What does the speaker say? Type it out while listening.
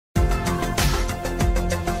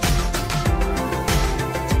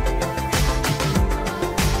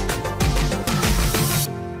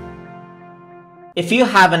If you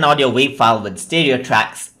have an audio WAV file with stereo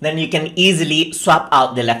tracks, then you can easily swap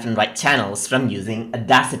out the left and right channels from using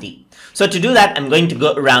Audacity. So to do that, I'm going to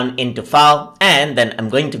go around into File, and then I'm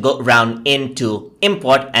going to go around into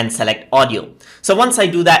Import and select Audio. So once I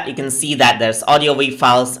do that, you can see that there's audio WAV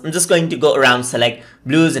files. I'm just going to go around, select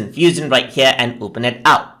Blues and Fusion right here and open it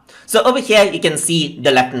out. So over here, you can see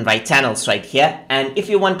the left and right channels right here. And if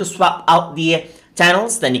you want to swap out the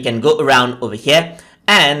channels, then you can go around over here.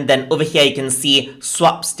 And then over here, you can see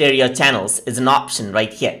swap stereo channels is an option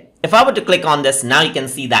right here. If I were to click on this, now you can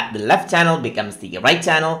see that the left channel becomes the right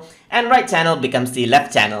channel and right channel becomes the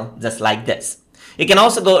left channel, just like this. You can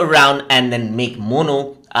also go around and then make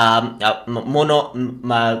mono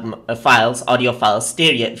files, audio files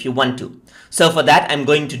stereo if you want to. So for that, I'm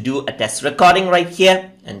going to do a test recording right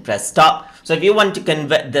here and press stop. So if you want to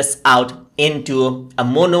convert this out into a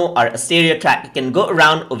mono or a stereo track, you can go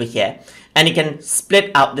around over here and you can split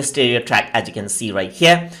out the stereo track, as you can see right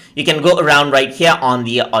here. You can go around right here on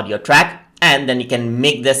the audio track, and then you can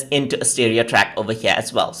make this into a stereo track over here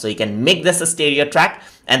as well. So you can make this a stereo track,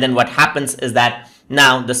 and then what happens is that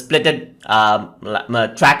now the splitted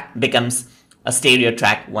track becomes a stereo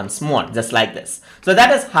track once more, just like this. So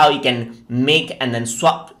that is how you can make and then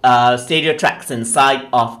swap stereo tracks inside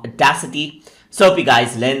of Audacity. So hope you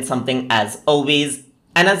guys learned something as always.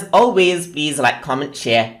 And as always, please like, comment,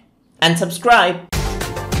 share, and subscribe.